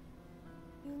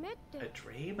 A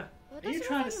dream? Are you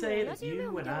trying to say that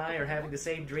you and I are having the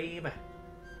same dream?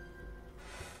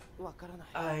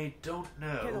 I don't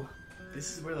know.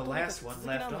 This is where the last one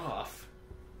left off.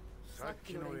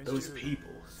 Those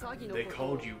people, they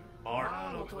called you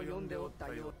Marno.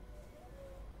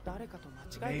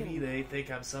 Maybe they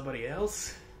think I'm somebody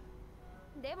else?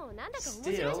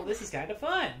 Still, this is kind of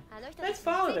fun. Let's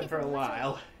follow them for a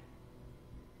while.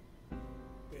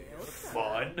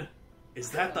 Fun? Is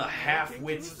that the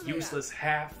half-wits, useless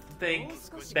half thing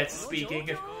that's speaking?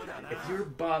 If you're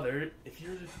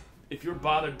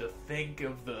bothered to think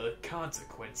of the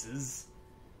consequences.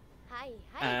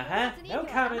 No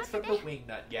comments from the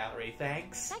Wingnut Gallery,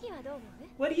 thanks.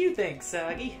 What do you think,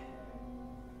 Sagi?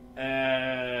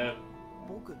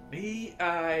 Me,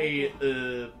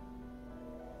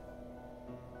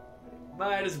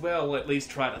 might as well at least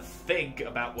try to think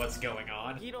about what's going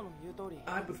on.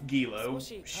 I'm with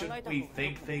Gilo. Shouldn't we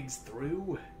think things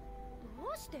through?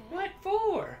 What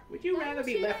for? Would you rather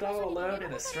be left all alone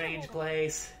in a strange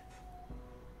place?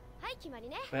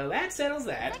 Well, that settles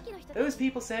that. Those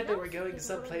people said they were going to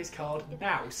some place called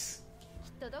Naus.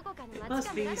 It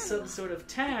must be some sort of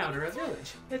town or a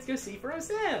village. Let's go see for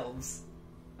ourselves.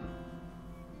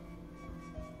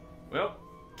 Well,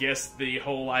 guess the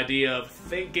whole idea of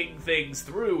thinking things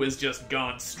through has just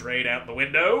gone straight out the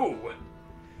window.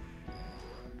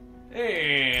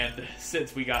 And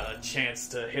since we got a chance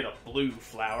to hit a blue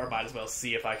flower, might as well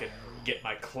see if I can get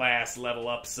my class level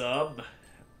up some.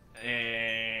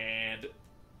 And...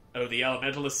 oh, the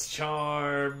Elementalist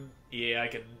Charm. Yeah, I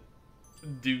can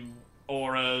do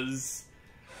auras.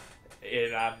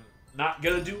 And I'm not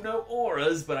gonna do no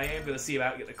auras, but I am gonna see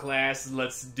about getting a class.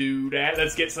 Let's do that.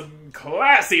 Let's get some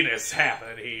classiness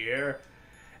happening here.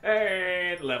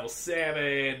 And level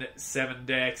 7, 7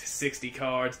 decks, 60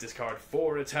 cards, discard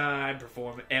 4 at a time,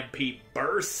 perform MP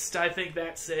Burst, I think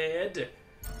that said.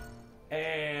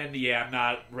 And yeah, I'm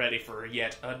not ready for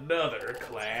yet another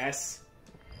class.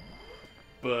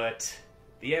 But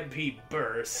the MP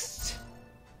Burst,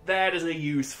 that is a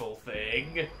useful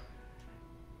thing.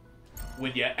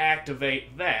 When you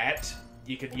activate that,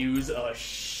 you can use a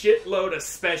shitload of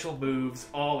special moves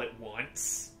all at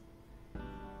once.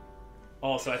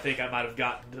 Also, I think I might have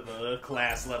gotten to the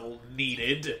class level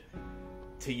needed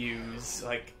to use,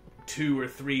 like, 2 or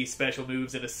 3 special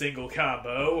moves in a single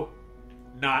combo.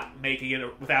 Not making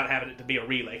it, without having it to be a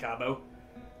relay combo.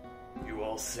 You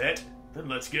all set? Then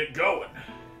let's get going.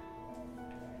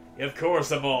 Of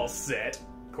course I'm all set.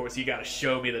 Of course you gotta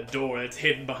show me the door that's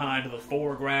hidden behind the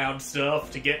foreground stuff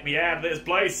to get me out of this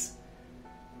place.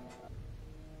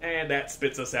 And that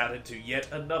spits us out into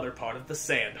yet another part of the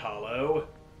Sand Hollow.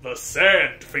 The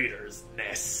Sand Feeder's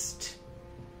Nest.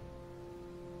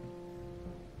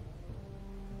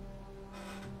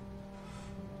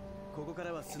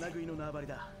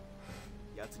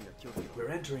 We're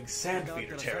entering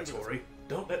Sandfeeder territory.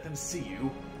 Don't let them see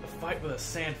you. A fight with a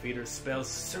Sandfeeder spells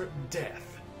certain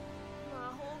death.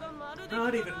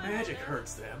 Not even magic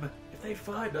hurts them. If they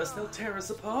find us, they'll tear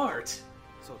us apart.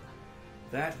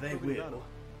 That they will.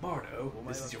 Marno,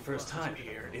 this is your first time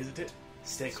here, isn't it?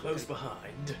 Stay close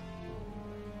behind.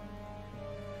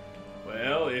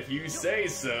 Well, if you say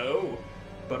so.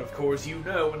 But of course you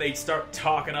know when they start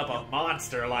talking up a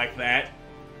monster like that,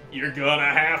 you're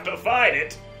gonna have to fight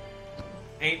it.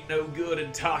 Ain't no good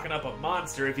in talking up a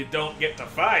monster if you don't get to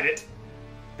fight it.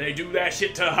 They do that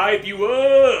shit to hype you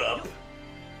up.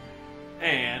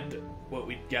 And what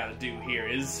we gotta do here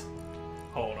is...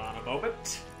 hold on a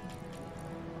moment.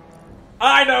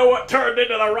 I know what turned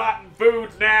into the rotten food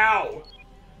now!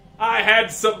 I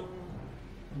had some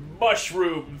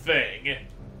mushroom thing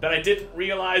that I didn't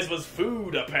realize was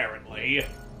food, apparently.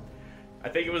 I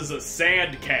think it was a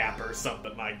sand cap or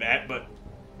something like that, but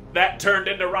that turned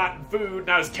into rotten food, and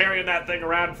I was carrying that thing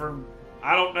around for,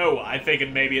 I don't know why,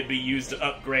 thinking maybe it'd be used to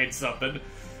upgrade something.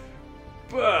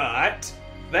 But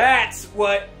that's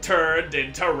what turned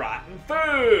into rotten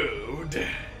food.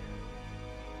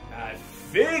 I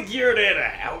figured it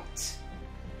out.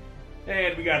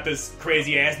 And we got this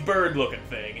crazy-ass bird-looking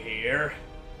thing here.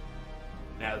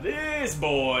 Now this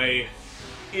boy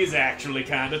is actually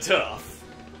kinda tough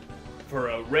for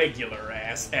a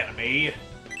regular-ass enemy.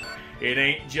 It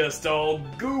ain't just all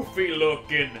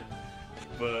goofy-looking,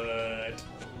 but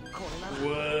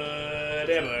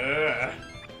whatever.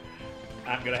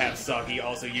 I'm gonna have Saki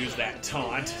also use that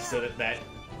taunt so that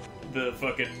the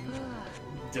fucking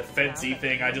defense-y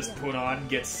thing I just put on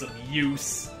gets some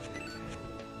use.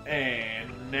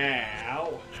 And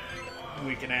now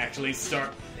we can actually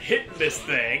start hitting this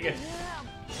thing.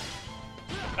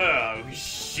 Oh,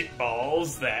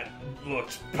 shitballs, that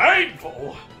looked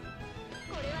painful.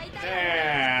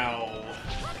 Ow.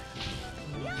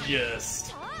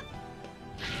 Just...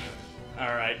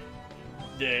 alright.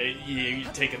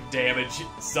 You're taking damage.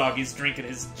 Soggy's drinking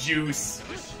his juice.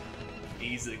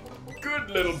 He's a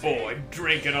good little boy,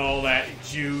 drinking all that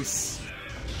juice.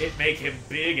 It make him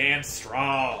big and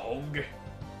strong.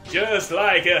 Just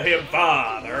like him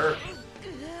father.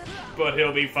 But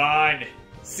he'll be fine.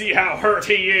 See how hurt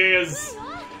he is?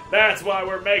 That's why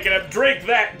we're making him drink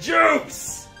that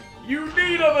juice! You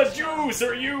need the juice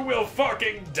or you will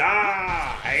fucking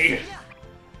die!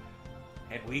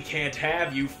 And we can't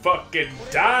have you fucking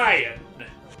dying!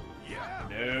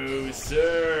 No,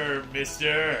 sir,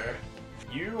 mister.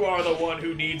 You are the one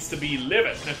who needs to be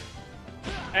living.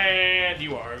 And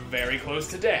you are very close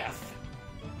to death.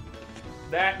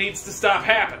 That needs to stop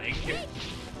happening.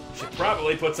 Should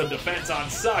probably put some defense on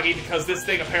Soggy because this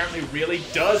thing apparently really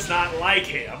does not like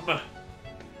him.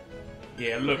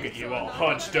 Yeah, look at you all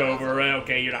hunched over.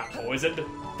 Okay, you're not poisoned.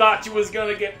 Thought you was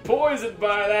gonna get poisoned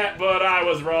by that, but I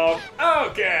was wrong.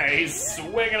 Okay, he's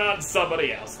swinging on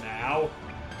somebody else now.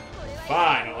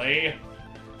 Finally.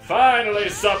 Finally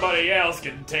somebody else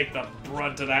can take the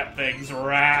brunt of that thing's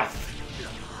wrath.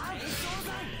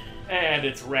 And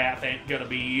its wrath ain't gonna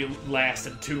be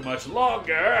lasting too much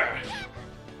longer.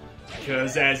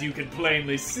 Because as you can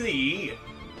plainly see,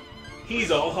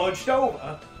 he's all hunched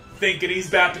over, thinking he's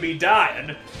about to be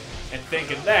dying, and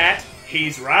thinking that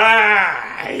he's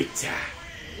right.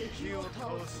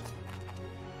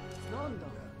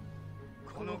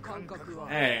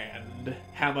 And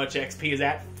how much XP is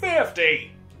that?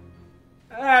 50!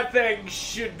 That thing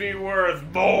should be worth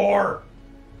more.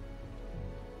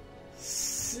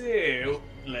 So,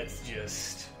 let's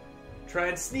just try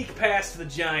and sneak past the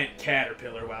giant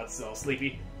caterpillar while it's all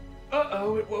sleepy.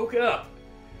 Uh-oh, it woke up.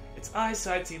 Its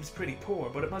eyesight seems pretty poor,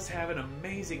 but it must have an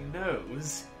amazing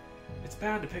nose. It's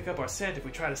bound to pick up our scent if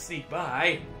we try to sneak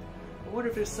by. I wonder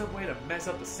if there's some way to mess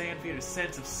up the sandfeeder's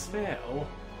sense of smell.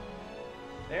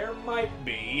 There might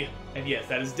be. And yes,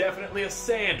 that is definitely a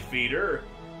sandfeeder.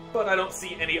 But I don't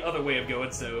see any other way of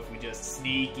going, so if we just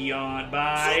sneaky on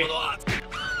by...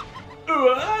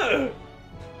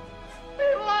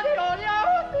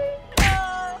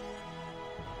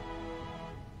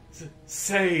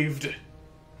 Saved.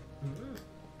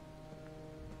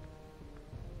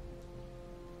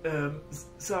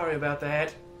 Sorry about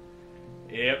that.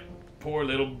 Yep, poor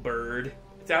little bird.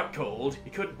 It's out cold.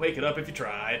 You couldn't wake it up if you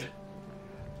tried.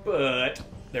 But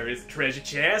there is a treasure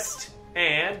chest,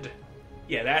 and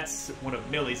yeah, that's one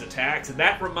of Millie's attacks. And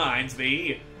that reminds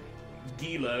me,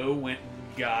 Gilo went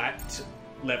and got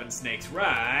 11 Snakes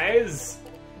Rise.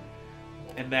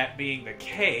 And that being the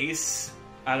case,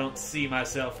 I don't see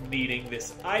myself needing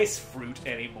this ice fruit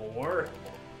anymore.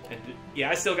 And yeah,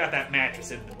 I still got that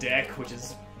mattress in the deck, which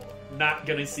is not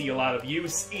gonna see a lot of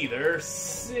use either.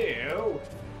 So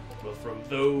we'll throw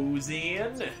those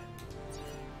in.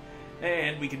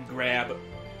 And we can grab...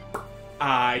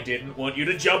 I didn't want you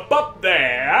to jump up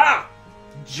there!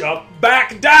 Jump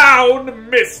back down,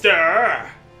 mister!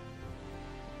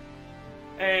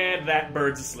 And that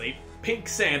bird's asleep. Pink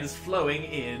sand is flowing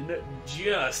in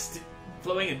just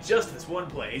this one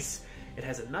place. It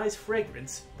has a nice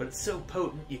fragrance, but it's so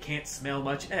potent you can't smell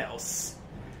much else.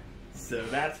 So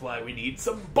that's why we need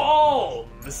some balm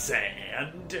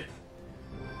sand.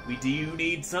 We do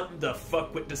need something to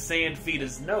fuck with the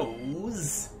sandfeeder's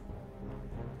nose.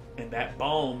 And that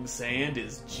balm sand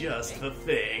is just the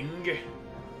thing.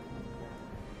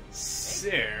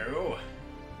 So,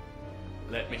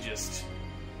 let me just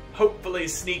hopefully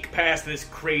sneak past this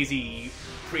crazy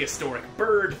prehistoric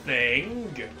bird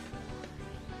thing.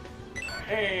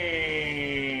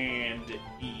 And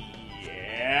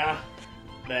yeah,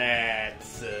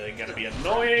 that's gonna be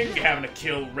annoying, having to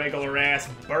kill regular ass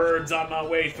birds on my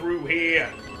way through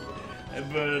here.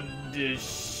 But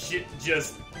shit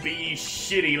just be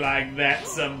shitty like that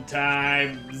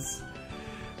sometimes.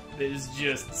 There's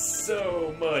just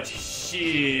so much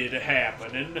shit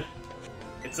happening.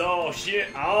 It's all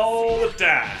shit all the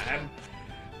time.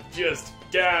 Just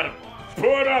gotta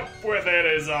put up with it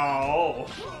is all.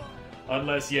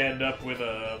 Unless you end up with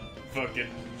a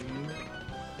fucking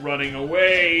running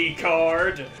away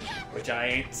card, which I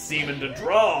ain't seeming to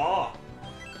draw.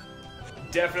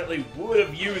 Definitely would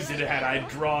have used it had I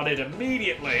drawn it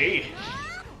immediately.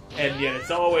 And yet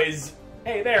it's always,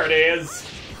 hey, there it is.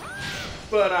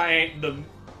 But I ain't the...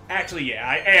 Actually, yeah,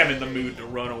 I am in the mood to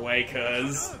run away,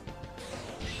 because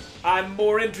I'm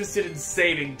more interested in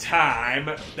saving time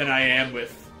than I am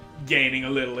with gaining a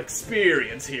little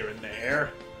experience here and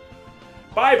there.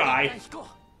 Bye-bye.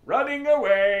 Running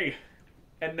away.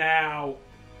 And now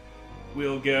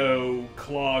we'll go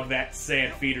clog that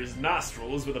sandfeeder's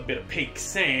nostrils with a bit of pink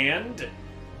sand.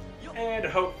 And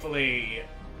hopefully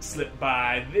slip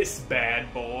by this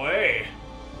bad boy.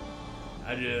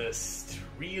 I just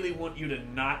really want you to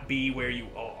not be where you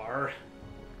are.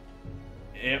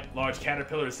 Yep, large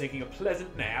caterpillar is taking a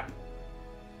pleasant nap.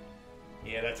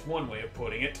 Yeah, that's one way of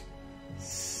putting it.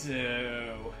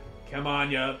 So, come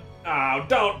on, you... Oh,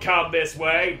 don't come this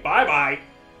way! Bye-bye!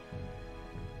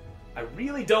 I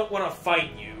really don't want to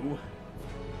fight you.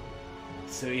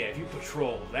 So yeah, if you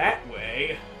patrol that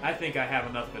way, I think I have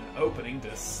enough of an opening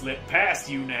to slip past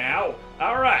you now.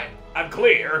 Alright, I'm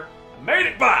clear. I made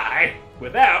it by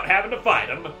without having to fight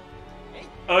him.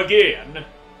 Again.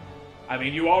 I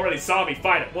mean, you already saw me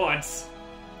fight it once.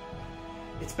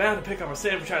 It's bound to pick up our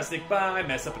scent if we try to sneak by,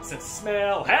 mess up its sense of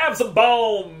smell. Have some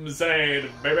balm sand,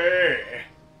 baby!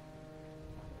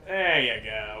 There you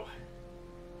go.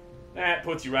 That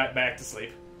puts you right back to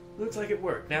sleep. Looks like it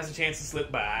worked. Now's a chance to slip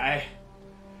by.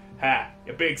 Ha,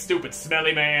 you big stupid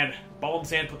smelly man. Balm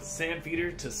sand put the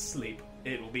sandfeeder to sleep.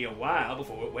 It will be a while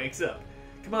before it wakes up.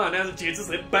 Come on, now's a chance to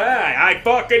slip by. I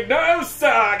fucking know,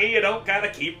 Soggy. You don't gotta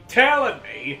keep telling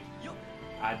me.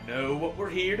 I know what we're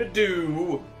here to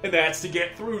do, and that's to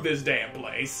get through this damn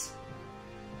place.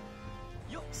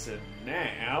 So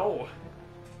now,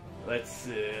 let's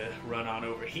run on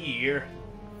over here,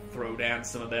 throw down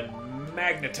some of them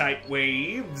magnetite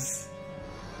waves,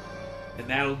 and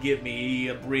that'll give me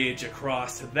a bridge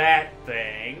across that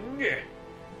thing.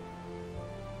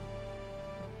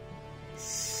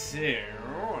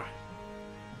 So,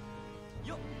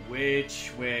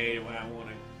 which way do I want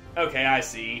to... Okay, I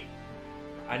see.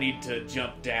 I need to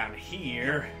jump down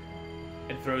here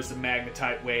and throw some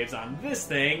magnetite waves on this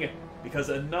thing because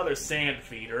another sand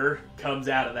feeder comes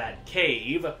out of that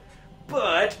cave.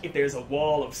 But if there's a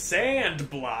wall of sand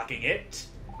blocking it,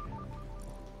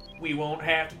 we won't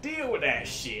have to deal with that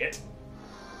shit.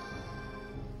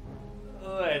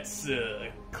 Let's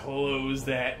close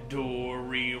that door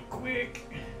real quick.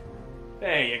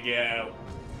 There you go.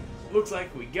 Looks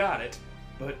like we got it,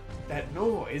 but that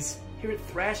noise, hear it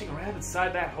thrashing around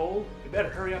inside that hole? We better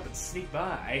hurry up and sneak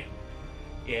by.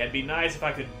 Yeah, it'd be nice if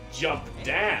I could jump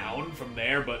down from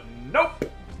there, but nope!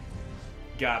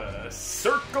 Gotta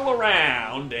circle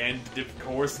around and, of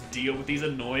course, deal with these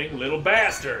annoying little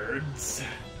bastards.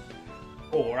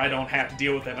 Or I don't have to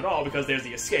deal with them at all because there's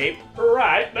the escape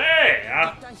right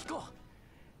there!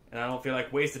 And I don't feel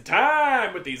like wasting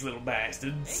time with these little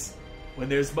bastards when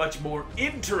there's much more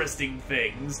interesting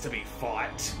things to be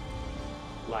fought.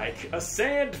 Like a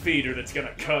sand feeder that's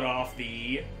gonna cut off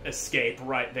the escape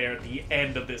right there at the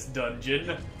end of this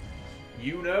dungeon.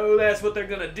 You know that's what they're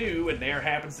gonna do, and there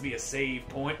happens to be a save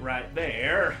point right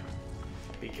there.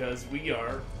 Because we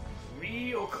are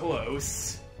real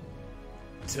close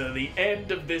to the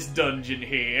end of this dungeon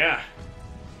here.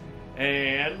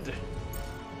 And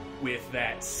with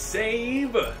that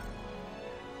save,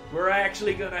 we're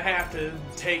actually gonna have to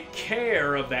take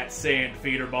care of that sand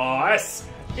feeder boss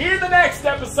in the next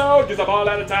episode, because I'm all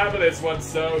out of time for this one.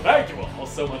 So thank you all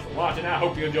so much for watching. I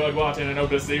hope you enjoyed watching and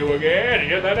hope to see you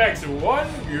again in the next one.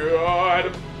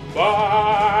 Goodbye.